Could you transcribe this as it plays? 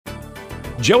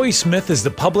Joey Smith is the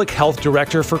Public Health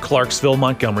Director for Clarksville,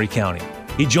 Montgomery County.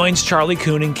 He joins Charlie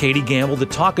Koon and Katie Gambill to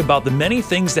talk about the many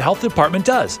things the health department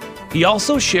does. He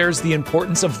also shares the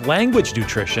importance of language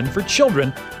nutrition for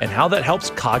children and how that helps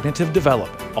cognitive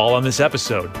development. All on this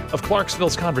episode of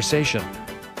Clarksville's Conversation.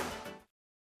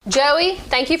 Joey,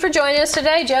 thank you for joining us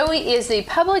today. Joey is the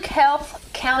Public Health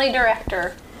County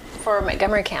Director for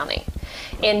Montgomery County.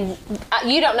 And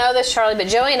you don't know this, Charlie, but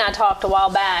Joey and I talked a while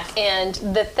back, and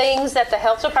the things that the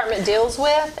health department deals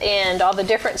with and all the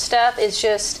different stuff is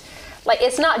just, like,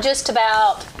 it's not just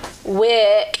about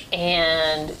WIC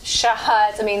and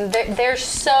shots. I mean, they're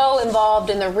so involved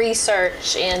in the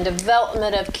research and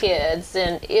development of kids,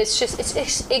 and it's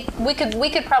just, we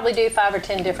could probably do 5 or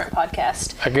 10 different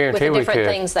podcasts. I guarantee with the we different could.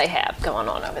 things they have going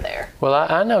on over there. Well,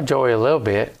 I know Joey a little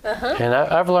bit, and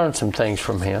I've learned some things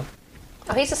from him.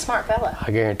 Oh, he's a smart fellow.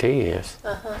 I guarantee he is.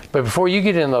 But before you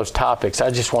get into those topics, I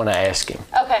just want to ask him.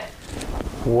 Okay.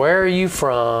 Where are you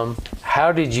from?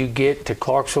 How did you get to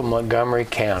Clarksville, Montgomery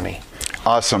County?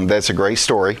 Awesome. That's a great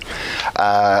story.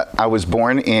 I was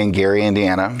born in Gary,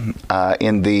 Indiana.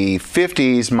 In the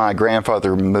 50s, my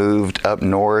grandfather moved up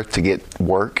north to get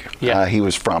work. Yeah. He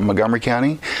was from Montgomery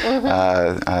County,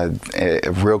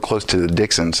 real close to the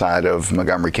Dixon side of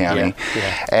Montgomery County.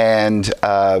 Yeah. And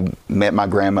met my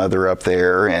grandmother up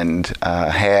there and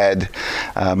had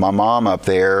my mom up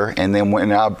there. And then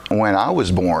when I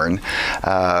was born,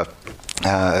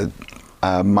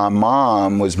 my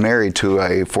mom was married to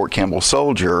a Fort Campbell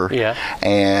soldier,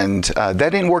 and that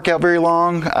didn't work out very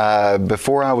long.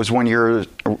 Before I was 1 year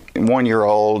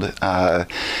old,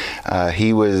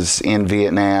 he was in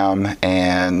Vietnam,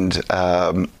 and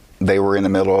they were in the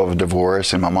middle of a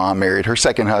divorce, and my mom married her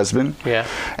second husband,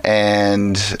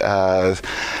 and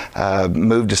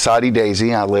moved to Soddy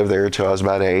Daisy. I lived there until I was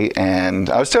about 8, and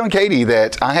I was telling Katie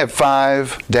that I have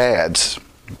 5 dads.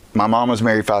 My mom was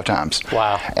married 5 times.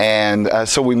 Wow. And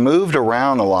so we moved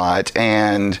around a lot.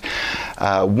 And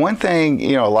one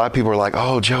thing, a lot of people are like,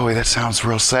 oh, Joey, that sounds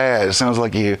real sad. It sounds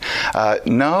like you.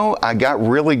 No, I got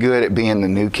really good at being the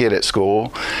new kid at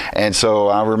school. And so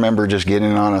I remember just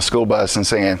getting on a school bus and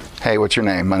saying, hey, what's your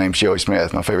name? My name's Joey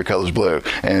Smith. My favorite color is blue.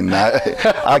 And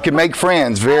I could make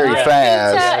friends very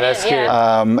fast. Yeah, that's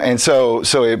good. And so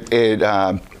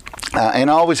and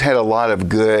I always had a lot of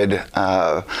good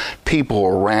people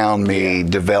around me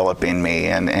developing me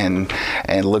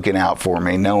and looking out for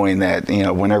me, knowing that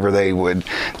whenever they would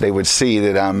see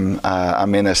that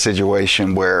I'm in a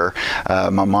situation where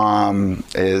my mom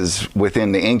is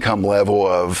within the income level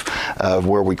of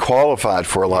where we qualified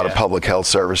for a lot of public health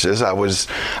services.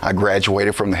 I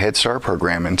graduated from the Head Start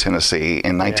program in Tennessee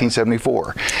in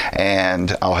 1974,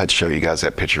 and I'll have to show you guys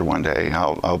that picture one day.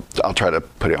 I'll try to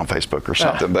put it on Facebook or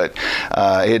something, but.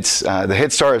 It's the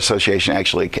Head Start Association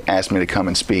actually asked me to come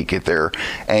and speak at their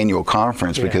annual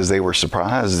conference because they were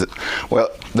surprised. Well,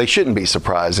 they shouldn't be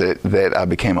surprised that I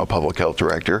became a public health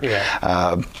director.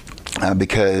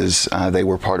 Because they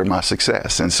were part of my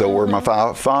success, and so were my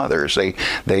fathers.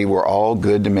 They were all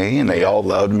good to me, and they all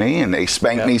loved me, and they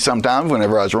spanked me sometimes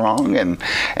whenever I was wrong,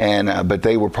 but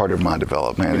they were part of my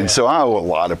development. And so I owe a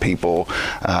lot of people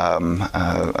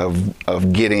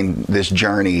of getting this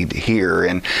journey here,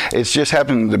 and it's just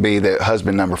happened to be that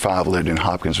husband number 5 lived in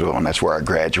Hopkinsville, and that's where I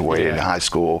graduated high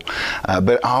school.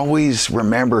 But I always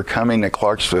remember coming to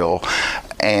Clarksville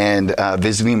and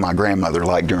visiting my grandmother,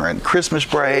 like during Christmas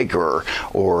break or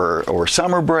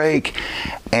summer break.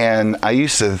 And I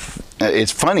used to,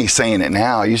 it's funny saying it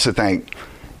now, I used to think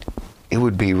it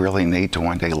would be really neat to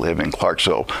one day live in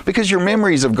Clarksville, because your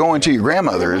memories of going to your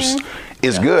grandmother's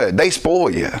is good. They spoil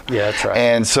you. Yeah, that's right.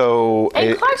 And so...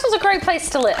 Clarksville's a great place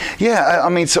to live. Yeah, I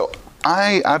mean, so...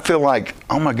 I feel like,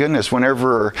 oh my goodness,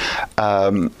 whenever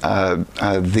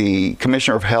the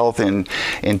Commissioner of Health in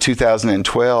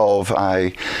 2012,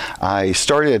 I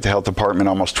started at the health department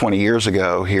almost 20 years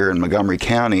ago here in Montgomery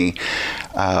County,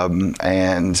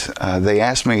 and they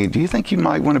asked me, do you think you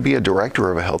might want to be a director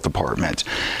of a health department?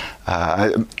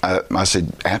 I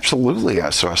said, absolutely.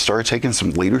 So I started taking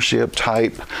some leadership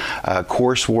type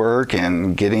coursework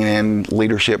and getting in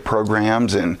leadership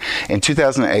programs. And in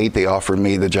 2008, they offered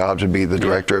me the job to be the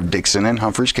director of Dixon and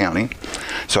Humphreys County.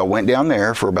 So I went down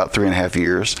there for about 3.5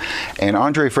 years. And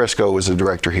Andre Fresco was the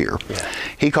director here.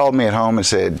 He called me at home and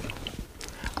said,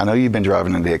 I know you've been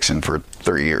driving to Dixon for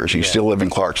 3 years. You still live in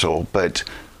Clarksville, but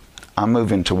I'm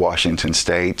moving to Washington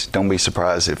State. Don't be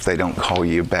surprised if they don't call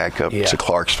you back up to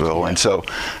Clarksville. And so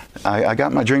I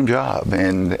got my dream job,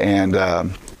 and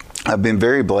I've been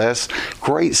very blessed.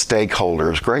 Great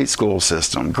stakeholders, great school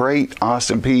system, great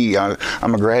Austin P.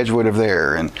 I'm a graduate of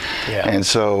there, and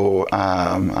so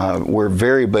we're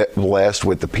very blessed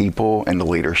with the people and the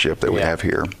leadership that we have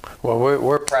here. Well,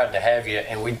 we're proud to have you,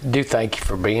 and we do thank you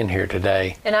for being here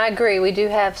today. And I agree. We do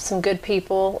have some good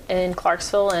people in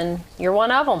Clarksville, and you're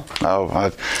one of them. Oh,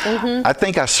 I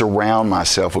think I surround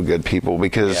myself with good people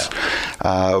because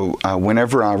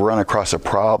whenever I run across a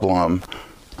problem,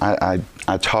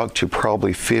 I talk to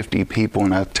probably 50 people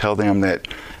and I tell them that,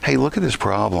 hey, look at this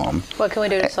problem. What can we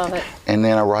do to solve it? And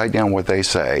then I write down what they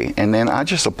say. And then I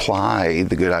just apply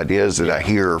the good ideas that I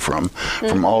hear from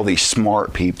all these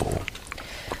smart people.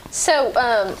 So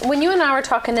when you and I were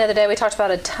talking the other day, we talked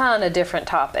about a ton of different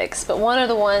topics. But one of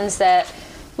the ones that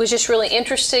was just really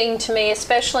interesting to me,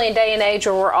 especially in day and age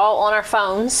where we're all on our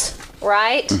phones,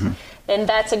 right? Mm-hmm. And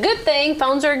that's a good thing.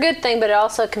 Phones are a good thing, but it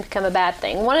also can become a bad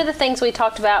thing. One of the things we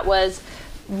talked about was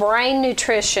brain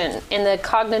nutrition and the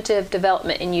cognitive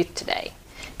development in youth today.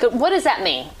 What does that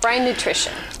mean, brain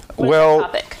nutrition?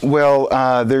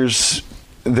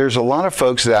 There's a lot of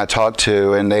folks that I talk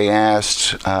to, and they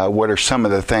asked what are some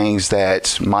of the things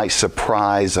that might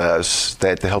surprise us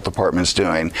that the health department's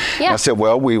doing. Yeah. And I said,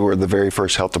 well, we were the very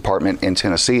first health department in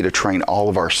Tennessee to train all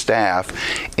of our staff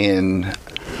in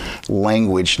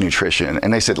language nutrition.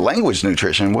 And they said, language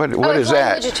nutrition? What is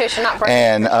that? Language nutrition, not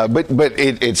brain. And but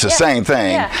it's the same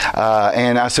thing. Yeah.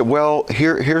 And I said, well,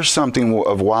 here's something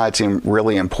of why it's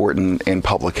really important in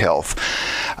public health.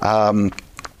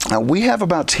 We have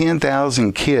about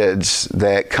 10,000 kids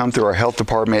that come through our health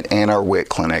department and our WIC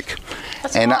clinic.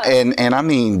 And I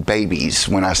mean babies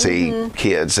when I say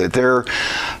kids. That there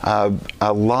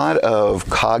a lot of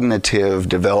cognitive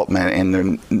development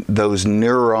and those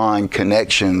neuron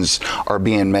connections are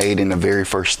being made in the very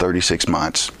first 36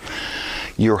 months.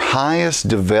 Your highest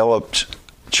developed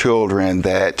children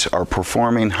that are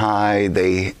performing high,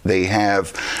 they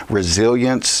have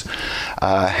resilience,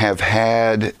 have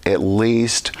had at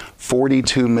least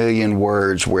 42 million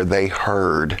words where they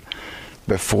heard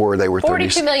before they were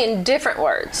 42 million different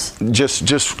words.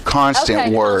 Just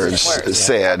constant words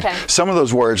said. Okay. Some of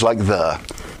those words like the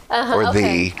or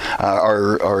the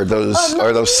are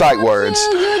those sight words.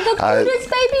 You're the cutest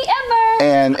baby ever.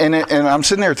 And I'm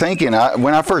sitting there thinking,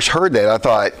 when I first heard that, I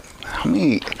thought, how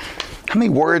many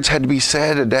words had to be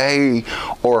said a day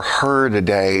or heard a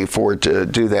day for it to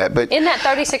do that? But in that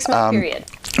 36-month period.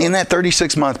 In that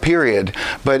 36-month period.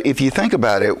 But if you think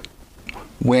about it,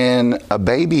 when a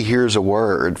baby hears a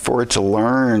word, for it to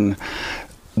learn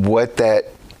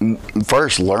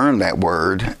first learn that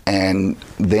word and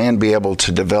then be able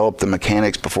to develop the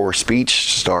mechanics before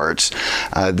speech starts,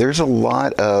 there's a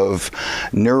lot of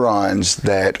neurons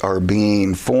that are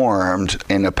being formed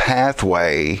in a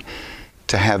pathway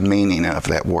to have meaning of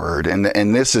that word.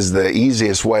 And this is the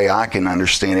easiest way I can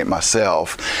understand it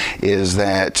myself, is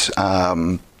that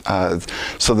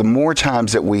so the more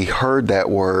times that we heard that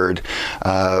word,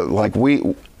 I'm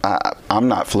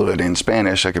not fluent in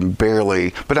Spanish. I can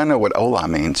barely, but I know what hola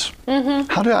means. Mm-hmm.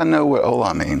 How do I know what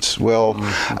hola means? Well,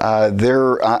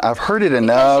 I've heard it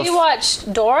enough. Because you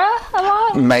watched Dora a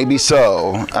lot? Maybe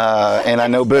so. And I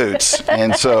know Boots.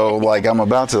 And so, I'm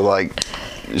about to,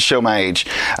 show my age,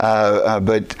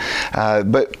 but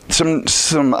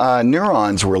some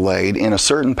neurons were laid in a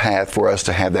certain path for us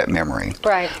to have that memory.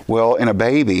 Right. Well, in a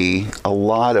baby, a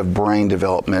lot of brain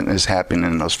development is happening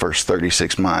in those first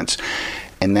 36 months,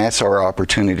 and that's our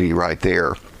opportunity right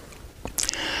there.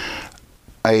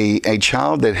 A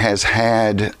child that has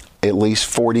had at least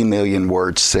 40 million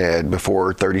words said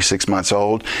before 36 months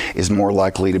old is more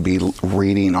likely to be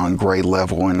reading on grade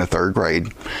level in the third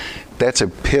grade. That's a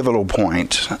pivotal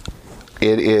point.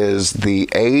 It is the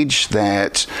age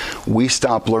that we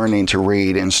stop learning to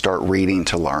read and start reading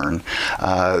to learn.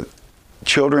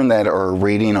 Children that are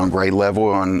reading on grade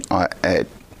level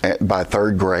by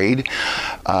third grade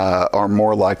are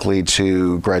more likely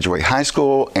to graduate high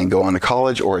school and go on to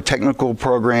college or a technical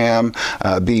program,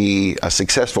 be a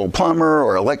successful plumber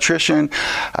or electrician.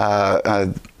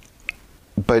 But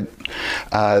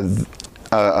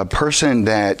a person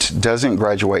that doesn't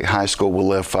graduate high school will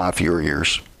live 5 fewer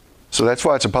years. So that's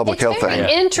why it's a public health thing. It's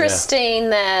very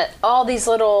interesting that all these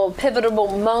little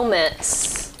pivotal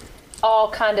moments all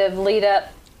kind of lead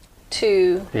up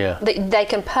to, they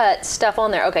can put stuff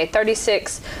on there. Okay,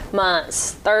 36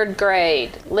 months, third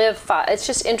grade, live 5. It's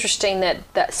just interesting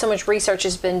that so much research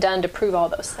has been done to prove all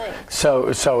those things. So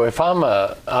if I'm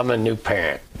a new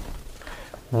parent,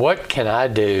 what can I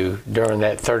do during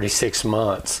that 36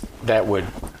 months that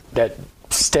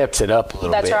steps it up a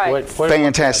little That's bit. right.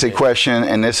 Fantastic question,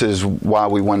 and this is why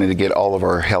we wanted to get all of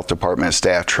our health department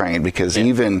staff trained, because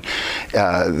even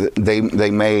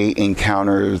they may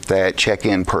encounter that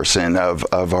check-in person of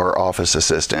our office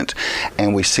assistant,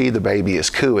 and we see the baby is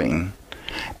cooing.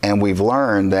 And we've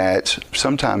learned that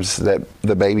sometimes that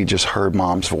the baby just heard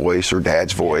mom's voice or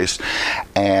dad's voice,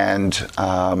 and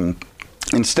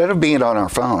instead of being on our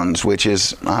phones, which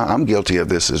is, I'm guilty of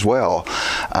this as well,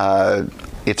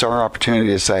 it's our opportunity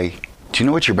to say, do you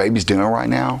know what your baby's doing right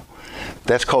now?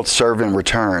 That's called serve and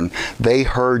return. They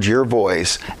heard your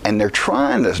voice and they're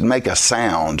trying to make a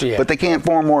sound, but they can't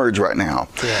form words right now.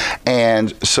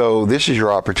 And so this is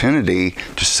your opportunity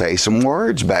to say some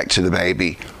words back to the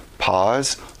baby.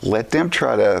 Pause, let them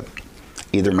try to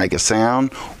either make a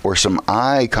sound or some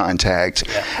eye contact,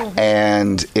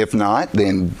 and if not,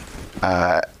 then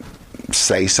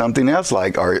say something else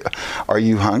like, are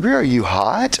you hungry? Are you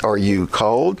hot? Are you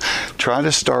cold? Try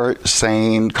to start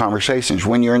saying conversations.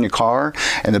 When you're in your car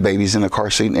and the baby's in the car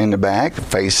seat in the back,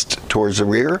 faced towards the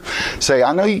rear, say,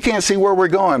 I know you can't see where we're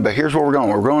going, but here's where we're going.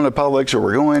 We're going to Publix or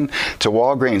we're going to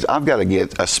Walgreens. I've got to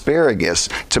get asparagus,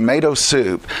 tomato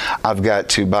soup. I've got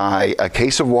to buy a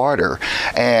case of water.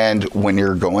 And when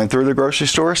you're going through the grocery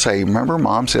store, say, remember,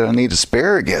 Mom said I need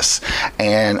asparagus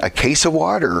and a case of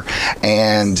water.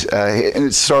 And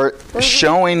start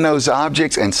showing those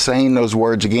objects and saying those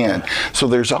words again. So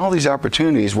there's all these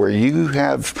opportunities where you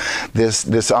have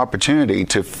this opportunity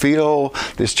to feel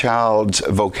this child's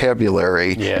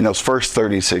vocabulary in those first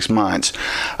 36 months.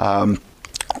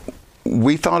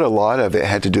 We thought a lot of it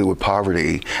had to do with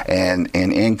poverty and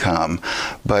income,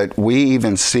 but we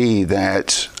even see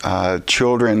that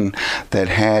children that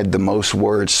had the most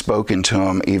words spoken to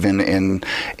them, even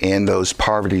in those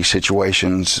poverty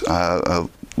situations,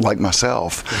 like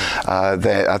myself,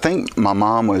 that I think my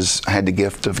mom had the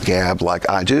gift of gab like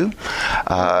I do,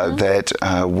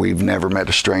 that we've never met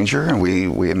a stranger, and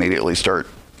we immediately start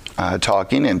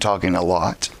talking a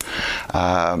lot.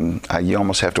 You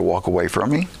almost have to walk away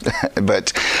from me,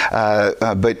 but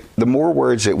the more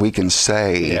words that we can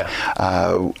say,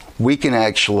 we can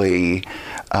actually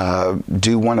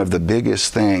do one of the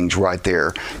biggest things right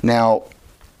there. Now,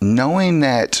 knowing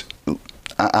that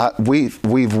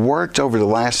we've worked over the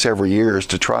last several years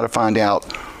to try to find out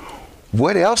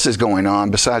what else is going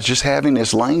on besides just having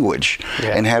this language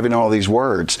and having all these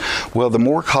words. Well, the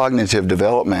more cognitive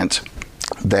development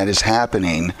that is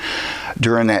happening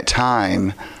during that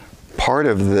time, part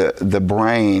of the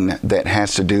brain that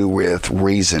has to do with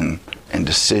reason and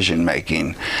decision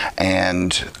making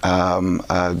and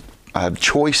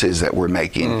choices that we're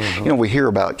making. You know, we hear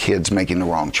about kids making the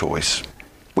wrong choice.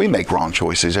 We make wrong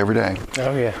choices every day.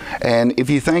 Oh, yeah. And if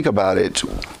you think about it,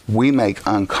 we make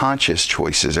unconscious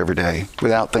choices every day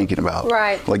without thinking about it.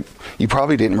 Right. Like, you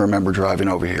probably didn't remember driving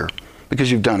over here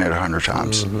because you've done it 100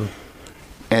 times.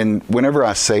 And whenever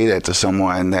I say that to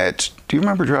someone, do you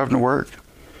remember driving to work?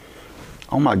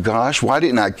 Oh my gosh, why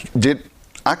didn't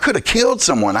I could have killed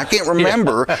someone. I can't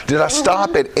remember. Did I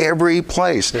stop at every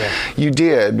place? You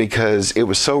did, because it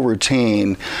was so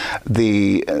routine.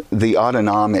 The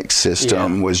autonomic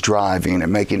system was driving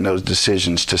and making those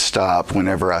decisions to stop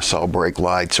whenever I saw brake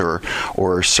lights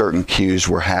or certain cues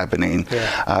were happening.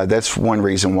 That's one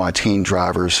reason why teen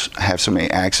drivers have so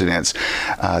many accidents.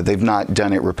 They've not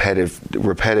done it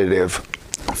repetitive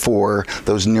for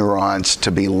those neurons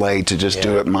to be laid to just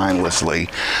do it mindlessly,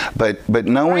 but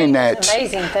knowing that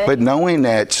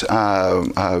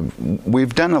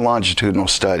we've done a longitudinal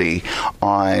study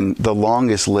on the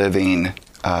longest living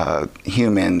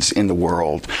humans in the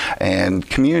world and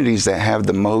communities that have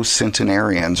the most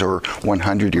centenarians or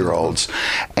 100-year-olds,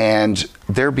 and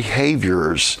their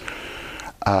behaviors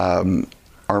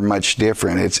are much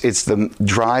different. It's the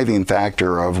driving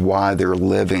factor of why they're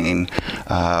living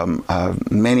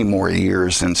many more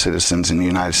years than citizens in the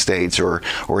United States or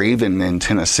even in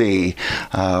Tennessee.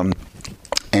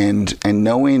 And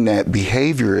knowing that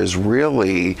behavior is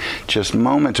really just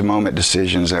moment-to-moment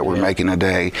decisions that we're making a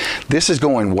day. This is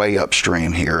going way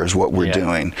upstream here is what we're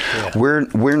doing.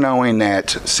 We're knowing that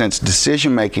since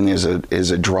decision-making is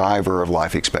a driver of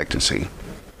life expectancy,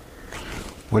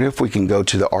 what if we can go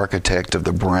to the architect of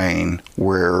the brain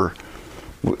where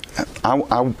I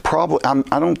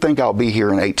don't think I'll be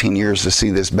here in 18 years to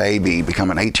see this baby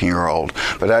become an 18-year-old,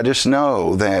 but I just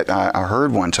know that I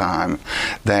heard one time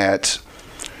that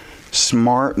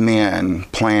smart men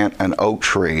plant an oak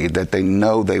tree that they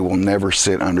know they will never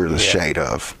sit under the shade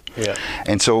of.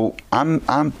 And so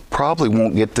I'm probably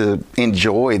won't get to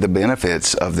enjoy the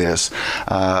benefits of this.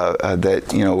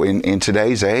 That in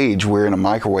today's age, we're in a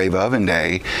microwave oven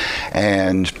day,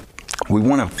 and we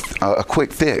want a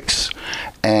quick fix.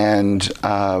 And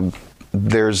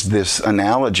there's this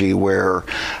analogy where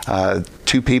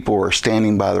two people are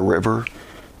standing by the river,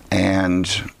 and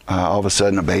all of a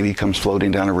sudden a baby comes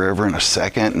floating down the river in a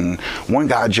second, and one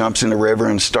guy jumps in the river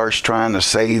and starts trying to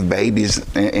save babies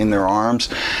in their arms,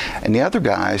 and the other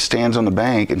guy stands on the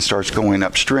bank and starts going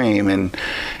upstream,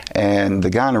 and the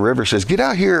guy in the river says, "Get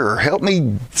out here, help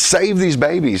me save these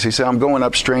babies." He said, "I'm going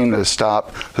upstream to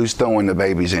stop who's throwing the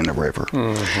babies in the river."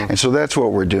 And so that's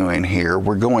what we're doing here.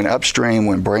 We're going upstream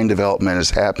when brain development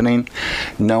is happening,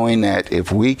 knowing that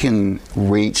if we can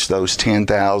reach those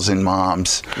 10,000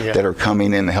 moms that are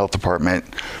coming in the health department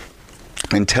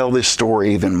and tell this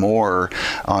story even more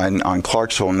on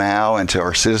Clarksville Now and to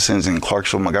our citizens in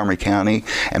Clarksville, Montgomery County,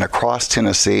 and across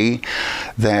Tennessee,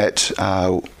 that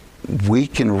we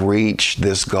can reach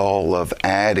this goal of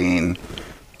adding.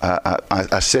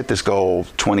 I set this goal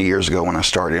 20 years ago when I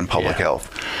started in public health.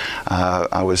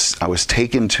 I was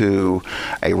taken to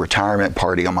a retirement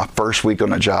party on my first week on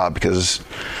the job, because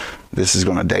this is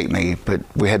going to date me, but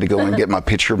we had to go and get my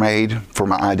picture made for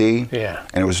my ID.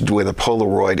 And it was with a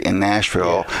Polaroid in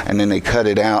Nashville, and then they cut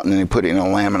it out and then they put it in a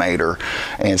laminator.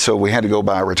 And so we had to go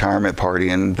by a retirement party,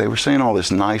 and they were saying all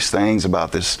this nice things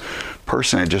about this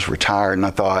person that just retired, and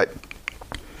I thought,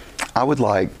 I would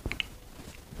like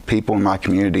people in my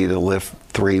community to live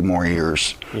 3 more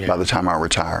years by the time I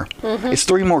retire. It's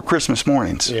 3 more Christmas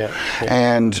mornings.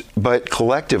 But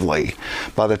collectively,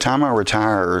 by the time I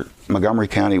retire, Montgomery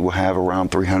County will have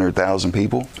around 300,000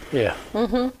 people.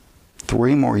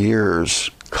 3 more years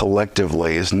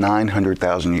collectively is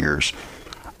 900,000 years.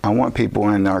 I want people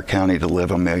in our county to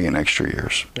live 1 million extra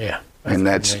years.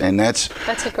 That's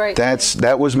a great thing.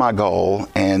 That was my goal,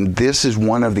 and this is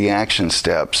one of the action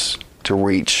steps to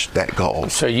reach that goal.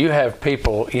 So you have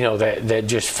people, that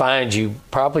just find you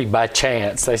probably by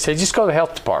chance. They say, just go to the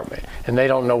health department, and they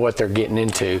don't know what they're getting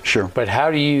into. But how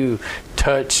do you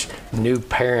touch new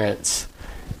parents?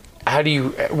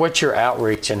 What's your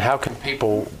outreach, and how can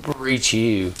people reach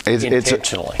you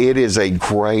intentionally? It is a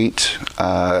great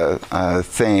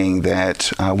thing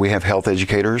that we have health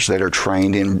educators that are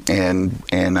trained in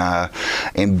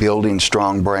building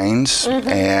strong brains,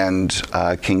 and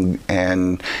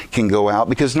can go out,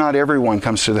 because not everyone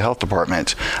comes to the health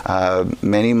department.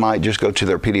 Many might just go to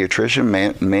their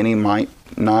pediatrician. Many might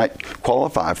not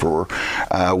qualify for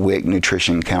WIC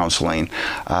nutrition counseling.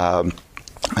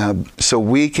 So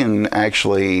we can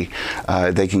actually,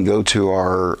 they can go to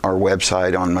our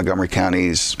website on Montgomery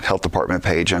County's health department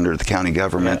page under the county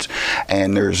government,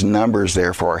 and there's numbers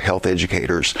there for our health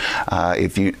educators.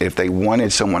 If they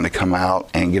wanted someone to come out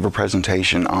and give a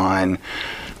presentation on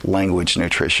language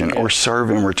nutrition or serve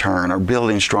and return or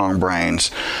building strong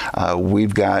brains,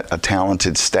 we've got a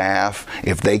talented staff.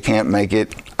 If they can't make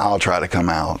it, I'll try to come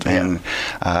out. And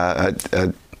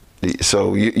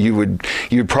so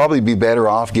you'd probably be better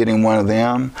off getting one of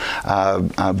them,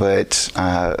 but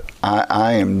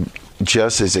I am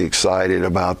just as excited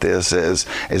about this as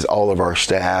all of our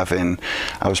staff, and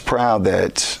I was proud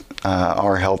that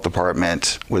our health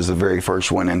department was the very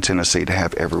first one in Tennessee to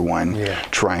have everyone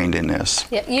trained in this.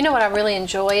 You know what I really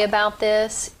enjoy about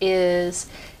this is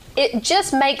it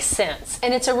just makes sense,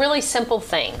 and it's a really simple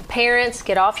thing. Parents,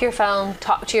 get off your phone,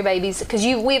 talk to your babies, because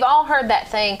we've all heard that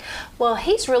thing, well,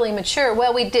 he's really mature.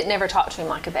 Well, we didn't ever talk to him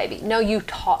like a baby. No, you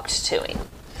talked to him.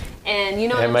 And you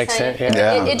know what I'm saying?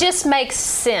 It just makes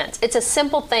sense. It's a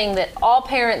simple thing that all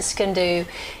parents can do,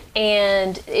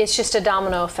 and it's just a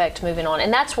domino effect moving on.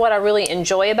 And that's what I really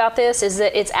enjoy about this, is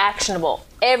that it's actionable.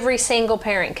 Every single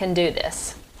parent can do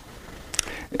this.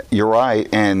 You're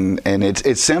right, and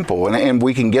it's simple, and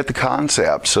we can get the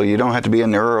concept, so you don't have to be a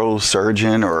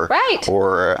neurosurgeon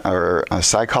or a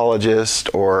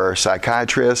psychologist or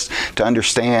psychiatrist to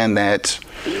understand that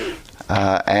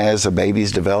as a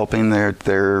baby's developing,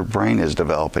 their brain is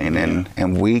developing,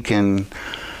 and we can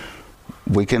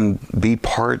be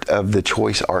part of the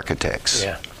choice architects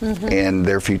in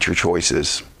their future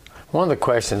choices. One of the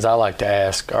questions I like to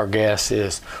ask our guests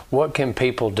is, what can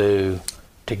people do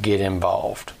to get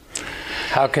involved?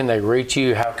 How can they reach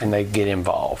you? How can they get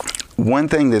involved? One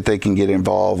thing that they can get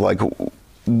involved, like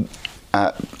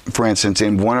for instance,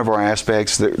 in one of our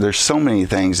aspects, there's so many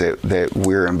things that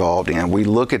we're involved in. We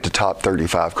look at the top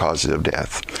 35 causes of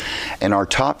death. And our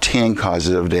top 10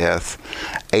 causes of death,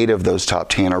 8 of those top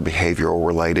 10 are behavioral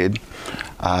related.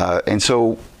 And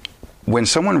so when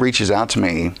someone reaches out to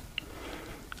me,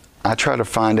 I try to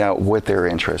find out what they're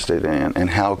interested in and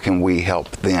how can we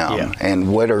help them,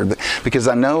 and what are because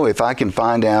I know if I can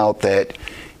find out that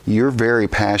you're very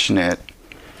passionate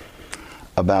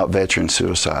about veteran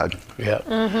suicide,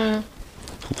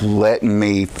 let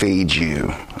me feed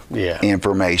you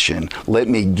information. Let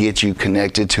me get you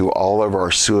connected to all of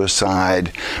our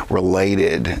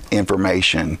suicide-related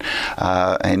information.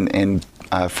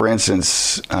 For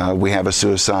instance, we have a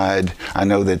suicide. I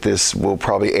know that this will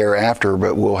probably air after,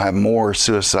 but we'll have more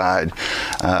suicide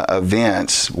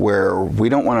events where we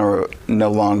don't want to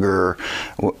no longer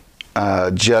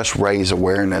just raise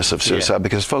awareness of suicide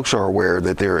because folks are aware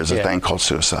that there is a thing called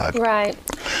suicide. Right.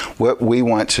 What we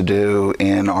want to do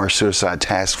in our suicide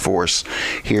task force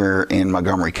here in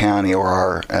Montgomery County, or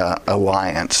our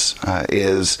alliance,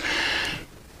 is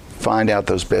find out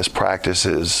those best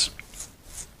practices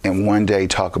and one day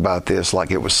talk about this like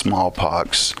it was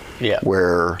smallpox,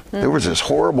 where there was this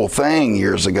horrible thing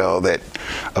years ago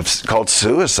called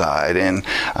suicide, and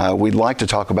we'd like to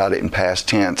talk about it in past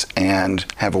tense and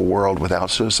have a world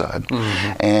without suicide.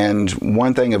 And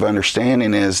one thing of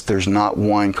understanding is there's not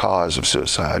one cause of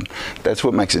suicide. That's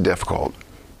what makes it difficult.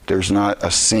 There's not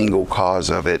a single cause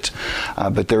of it,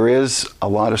 but there is a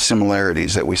lot of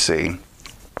similarities that we see.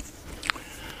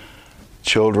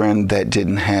 Children that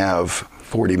didn't have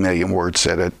 40 million words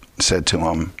said to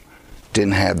them,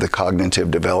 didn't have the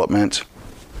cognitive development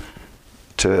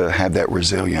to have that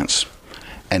resilience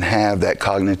and have that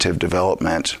cognitive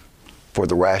development for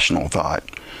the rational thought.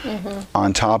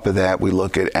 On top of that, we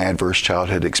look at adverse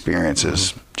childhood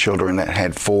experiences. Children that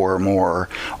had 4 or more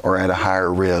are at a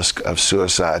higher risk of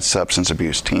suicide, substance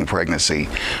abuse, teen pregnancy,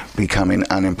 becoming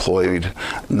unemployed,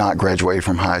 not graduating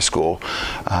from high school.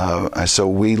 So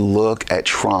we look at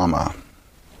trauma.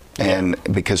 And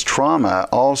because trauma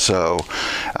also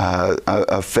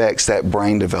affects that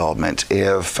brain development.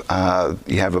 If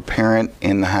you have a parent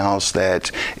in the house that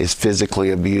is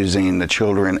physically abusing the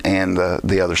children and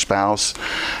the other spouse,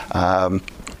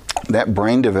 that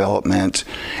brain development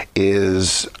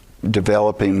is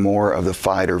developing more of the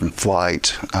fight or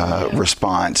flight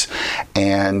response,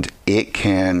 and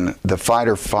the fight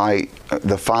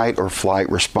or flight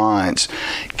response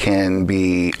can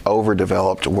be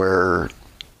overdeveloped where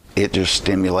it just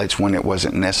stimulates when it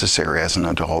wasn't necessary as an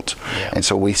adult. And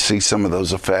so we see some of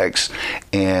those effects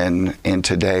in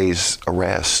today's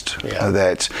arrest.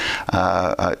 That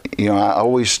I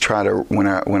always try to,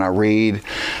 when I read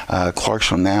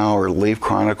Clarksville Now or Leaf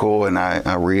Chronicle, and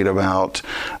I read about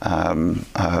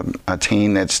a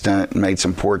teen that's made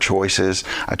some poor choices,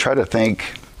 I try to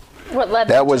think, what led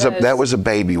that was a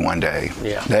baby one day.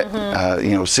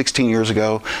 16 years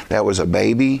ago, that was a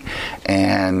baby,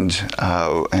 and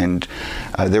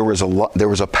there was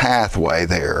a pathway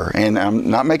there. And I'm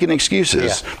not making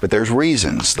excuses, but there's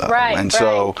reasons though.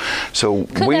 So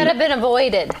could that have been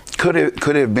avoided?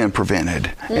 Could have been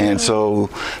prevented. And so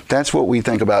that's what we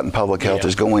think about in public health,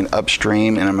 is going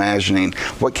upstream and imagining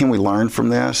what can we learn from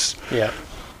this.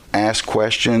 Ask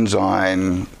questions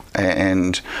on.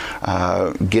 And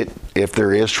if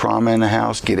there is trauma in the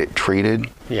house, get it treated.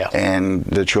 And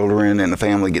the children and the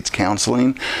family gets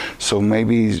counseling. So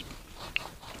maybe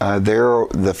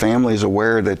the family is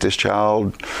aware that this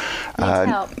child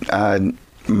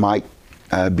might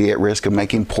be at risk of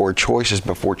making poor choices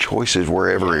before choices were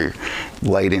ever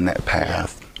laid in that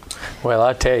path. Well,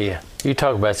 I tell you, you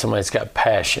talk about somebody that's got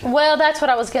passion. Well, that's what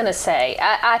I was going to say.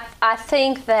 I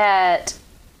think that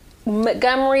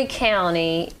Montgomery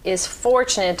County is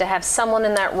fortunate to have someone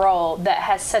in that role that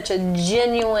has such a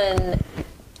genuine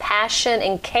passion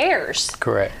and cares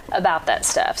about that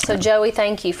stuff. So Joey,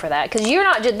 thank you for that, because you're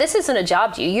not. This isn't a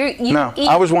job to you. No,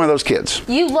 I was one of those kids.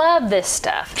 You love this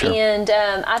stuff, and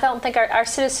I don't think our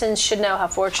citizens should know how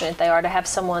fortunate they are to have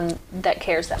someone that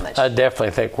cares that much. I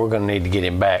definitely think we're going to need to get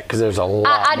him back, because there's a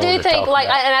lot. I do think, and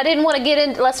I didn't want to get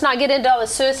in. Let's not get into all the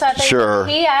suicide things.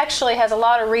 He actually has a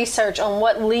lot of research on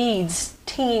what leads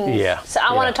teens. So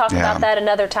I want to talk about that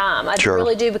another time. I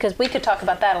really do, because we could talk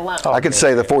about that alone. I could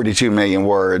say the 42 million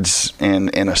words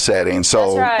in a setting,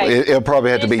 so it'll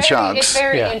probably have to be chunks. It's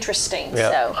very interesting.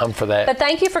 So I'm for that. But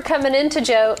thank you for coming in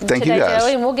today,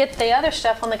 Joey, and we'll get the other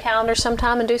stuff on the calendar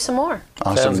sometime and do some more.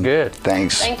 Awesome. Sounds good.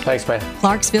 Thanks, man.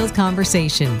 Clarksville's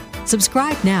Conversation.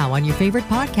 Subscribe now on your favorite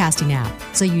podcasting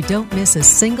app so you don't miss a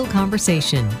single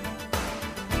conversation.